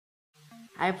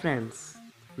Hi friends,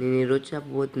 నేను ఈరోజు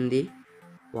చెప్పబోతుంది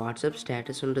WhatsApp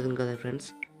status ఉంటుంది కదా ఫ్రెండ్స్.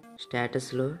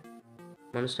 స్టేటస్లో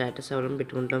మనం స్టేటస్ ఎవరైనా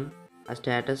పెట్టుకుంటాం. ఆ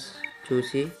స్టేటస్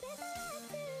చూసి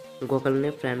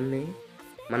ఇంకొకరిని ఫ్రెండ్ని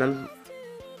మనం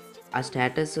ఆ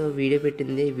స్టేటస్ వీడియో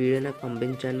పెట్టింది వీడియో నాకు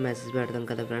పంపించని మెసేజ్ పెడతాం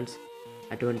కదా ఫ్రెండ్స్.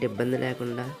 అటువంటి ఇబ్బంది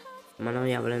లేకుండా మనం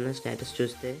ఎవరైనా స్టేటస్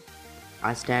చూస్తే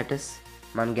ఆ స్టేటస్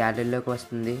మన గ్యాలరీలోకి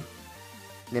వస్తుంది.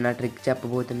 నేను ఆ ట్రిక్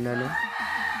చెప్పబోతున్నాను.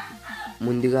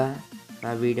 ముందుగా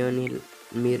నా వీడియోని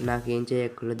మీరు నాకు ఏం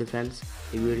చేయక్కర్లేదు ఫ్రెండ్స్.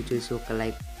 ఈ వీడియో చూసి ఒక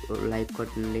లైక్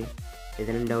కొట్టండి.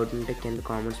 ఏదైనా డౌట్ ఉంటే కింద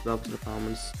కామెంట్స్ బాక్స్లో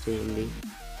కామెంట్స్ చేయండి.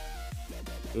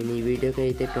 నేను ఈ వీడియోకి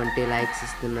అయితే 20 లైక్స్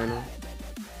ఇస్తున్నాను.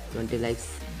 20 లైక్స్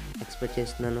ఎక్స్పెక్ట్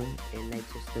చేస్తున్నాను. ఏం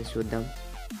లైక్స్ వస్తే చూద్దాం.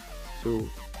 సో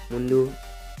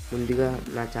ముందుగా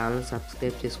నా ఛానల్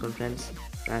సబ్స్క్రైబ్ చేసుకోండి ఫ్రెండ్స్.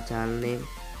 నా ఛానల్ నేమ్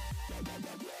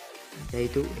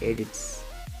చైతు ఎడిట్స్.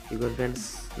 ఇదిగోండి ఫ్రెండ్స్,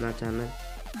 నా ఛానల్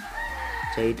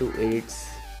చైతు ఎడిట్స్.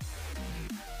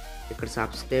 ఇక్కడ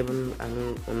సబ్స్క్రైబ్ అని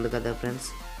ఉంది కదా ఫ్రెండ్స్,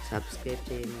 సబ్స్క్రైబ్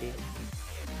చేయండి.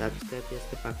 సబ్స్క్రైబ్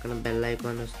చేస్తే పక్కన బెల్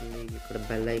ఐకాన్ వస్తుంది. ఇక్కడ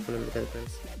బెల్ ఐకాన్ ఉంది కదా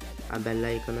ఫ్రెండ్స్, ఆ బెల్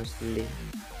ఐకాన్ వస్తుంది.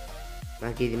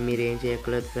 నాకు ఇది మీరు ఏం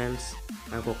చేయక్కర్లేదు ఫ్రెండ్స్,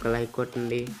 నాకు ఒక లైక్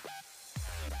కొట్టండి.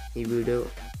 ఈ వీడియో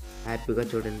హ్యాపీగా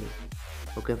చూడండి.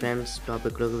 ఓకే ఫ్రెండ్స్,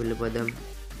 టాపిక్లోకి వెళ్ళిపోదాం.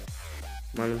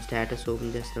 మనం స్టేటస్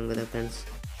ఓపెన్ చేస్తాం కదా ఫ్రెండ్స్.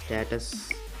 స్టేటస్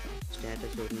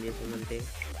ఓపెన్ చేసామంటే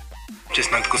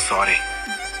చేసినందుకు సారీ.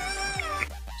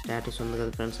 స్టేటస్ ఉంది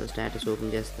కదా ఫ్రెండ్స్, స్టేటస్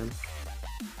ఓపెన్ చేస్తాం.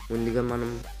 ముందుగా మనం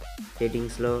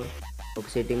సెట్టింగ్స్లో ఒక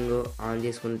సెట్టింగ్ ఆన్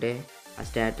చేసుకుంటే ఆ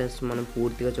స్టేటస్ మనం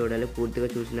పూర్తిగా చూడాలి. పూర్తిగా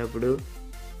చూసినప్పుడు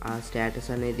ఆ స్టేటస్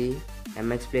అనేది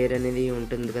ఎంఎక్స్ ప్లేయర్ అనేది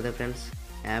ఉంటుంది కదా ఫ్రెండ్స్.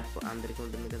 యాప్ అందరికీ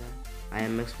ఉంటుంది కదా. ఆ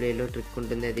ఎంఎక్స్ ప్లేయర్లో ట్రిక్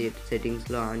ఉంటుంది. అది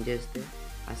సెట్టింగ్స్లో ఆన్ చేస్తే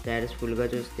ఆ స్టేటస్ ఫుల్గా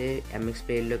చూస్తే ఎంఎక్స్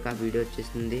ప్లేయర్లోకి ఆ వీడియో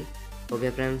వచ్చేస్తుంది.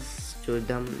 ఓకే ఫ్రెండ్స్,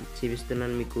 చూద్దాం,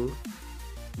 చూపిస్తున్నాను మీకు.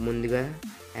 ముందుగా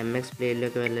ఎంఎక్స్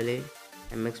ప్లేయర్లోకి వెళ్ళాలి.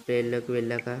 ఎంఎక్స్ ప్లేయర్లోకి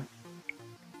వెళ్ళాక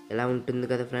ఎలా ఉంటుంది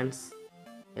కదా ఫ్రెండ్స్,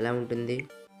 ఎలా ఉంటుంది.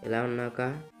 ఎలా ఉన్నాక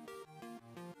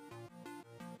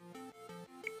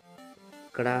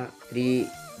ఇక్కడ 3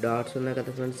 డాట్స్ ఉన్నాయి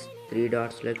కదా ఫ్రెండ్స్. 3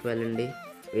 డాట్స్లోకి వెళ్ళండి.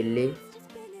 వెళ్ళి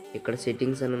ఇక్కడ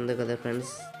సెట్టింగ్స్ అని ఉంది కదా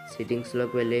ఫ్రెండ్స్.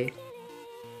 సెట్టింగ్స్లోకి వెళ్ళి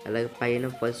అలాగే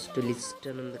పైన ఫస్ట్ లిస్ట్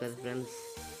అని ఉంది కదా ఫ్రెండ్స్.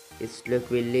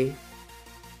 లిస్ట్లోకి వెళ్ళి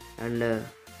అండ్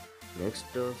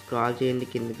నెక్స్ట్ స్క్రాల్ చేయండి.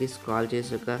 కిందకి స్క్రాల్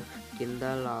చేసాక కింద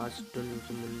లాస్ట్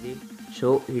నుంచి ముందు show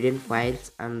hidden files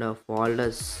and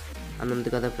folders అని ఉంది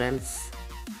కదా ఫ్రెండ్స్.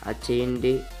 అది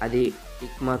చేయండి. అది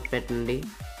టిక్ మార్క్ పెట్టండి.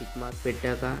 టిక్ మార్క్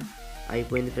పెట్టాక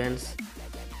అయిపోయింది ఫ్రెండ్స్.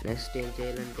 నెక్స్ట్ ఏం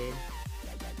చేయాలంటే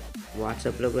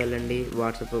వాట్సాప్లోకి వెళ్ళండి.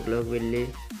 వాట్సాప్లోకి వెళ్ళి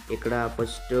ఇక్కడ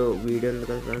ఫస్ట్ వీడియో ఉంది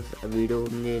కదా ఫ్రెండ్స్, ఆ వీడియో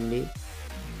ఓపెన్ చేయండి.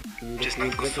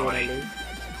 వీడియో చూడాలి.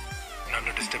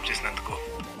 నన్ను డిస్టర్బ్ చేసినందుకు.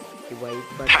 ఈ వైట్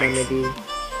బటన్ అనేది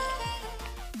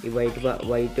ఈ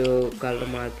వైట్ కలర్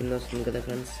మార్కింగ్ వస్తుంది కదా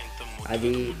ఫ్రెండ్స్,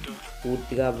 అది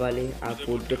పూర్తిగా అవ్వాలి. ఆ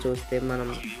పూర్తిగా చూస్తే మనం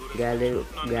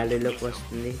గ్యాలరీలోకి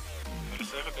వస్తుంది.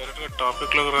 డైరెక్ట్గా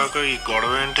టాపిక్లోకి రాక ఈ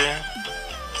గొడవ ఏంటి?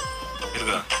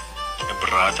 ఇదిగా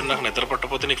ఇప్పుడు రాత్రి నాకు నిద్ర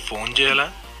పట్టకపోతే నీకు ఫోన్ చేయాలా?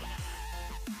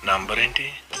 నంబర్ ఏంటి?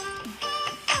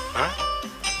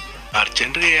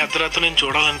 అర్జెంట్గా ఏ అర్ధరాత్రి నేను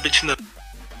చూడాలనిపించింది.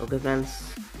 ఓకే ఫ్రెండ్స్,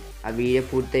 ఆ వీడియో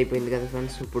పూర్తి అయిపోయింది కదా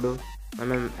ఫ్రెండ్స్. ఇప్పుడు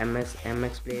మనం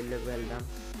ఎంఎక్స్ ప్లేయర్లోకి వెళ్దాం.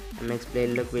 ఎంఎక్స్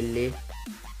ప్లేయర్లోకి వెళ్ళి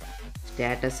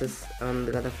స్టేటసెస్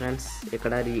ఉంది కదా ఫ్రెండ్స్,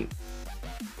 ఇక్కడ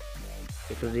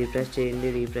రీఫ్రెష్ చేయండి.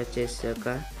 రీఫ్రెష్ చేశాక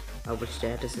అప్పుడు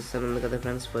స్టేటసెస్ అని ఉంది కదా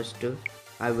ఫ్రెండ్స్. ఫస్ట్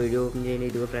ఆ వీడియో ఓపెన్ చేయండి.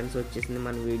 ఇదిగో ఫ్రెండ్స్, వచ్చేసింది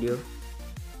మన వీడియో.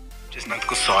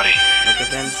 చేసినందుకు సారీ. ఓకే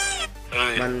ఫ్రెండ్స్,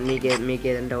 మీకు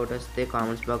ఏదైనా డౌట్ వస్తే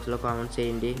కామెంట్స్ బాక్స్లో కామెంట్స్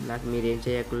చేయండి. నాకు మీరేం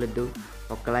చేయక్కర్లేదు,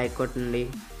 ఒక్క లైక్ కొట్టండి.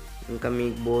 ఇంకా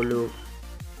మీకు బోలు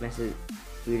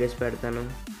వీడియోస్ పెడతాను.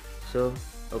 So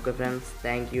okay friends,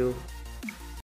 thank you.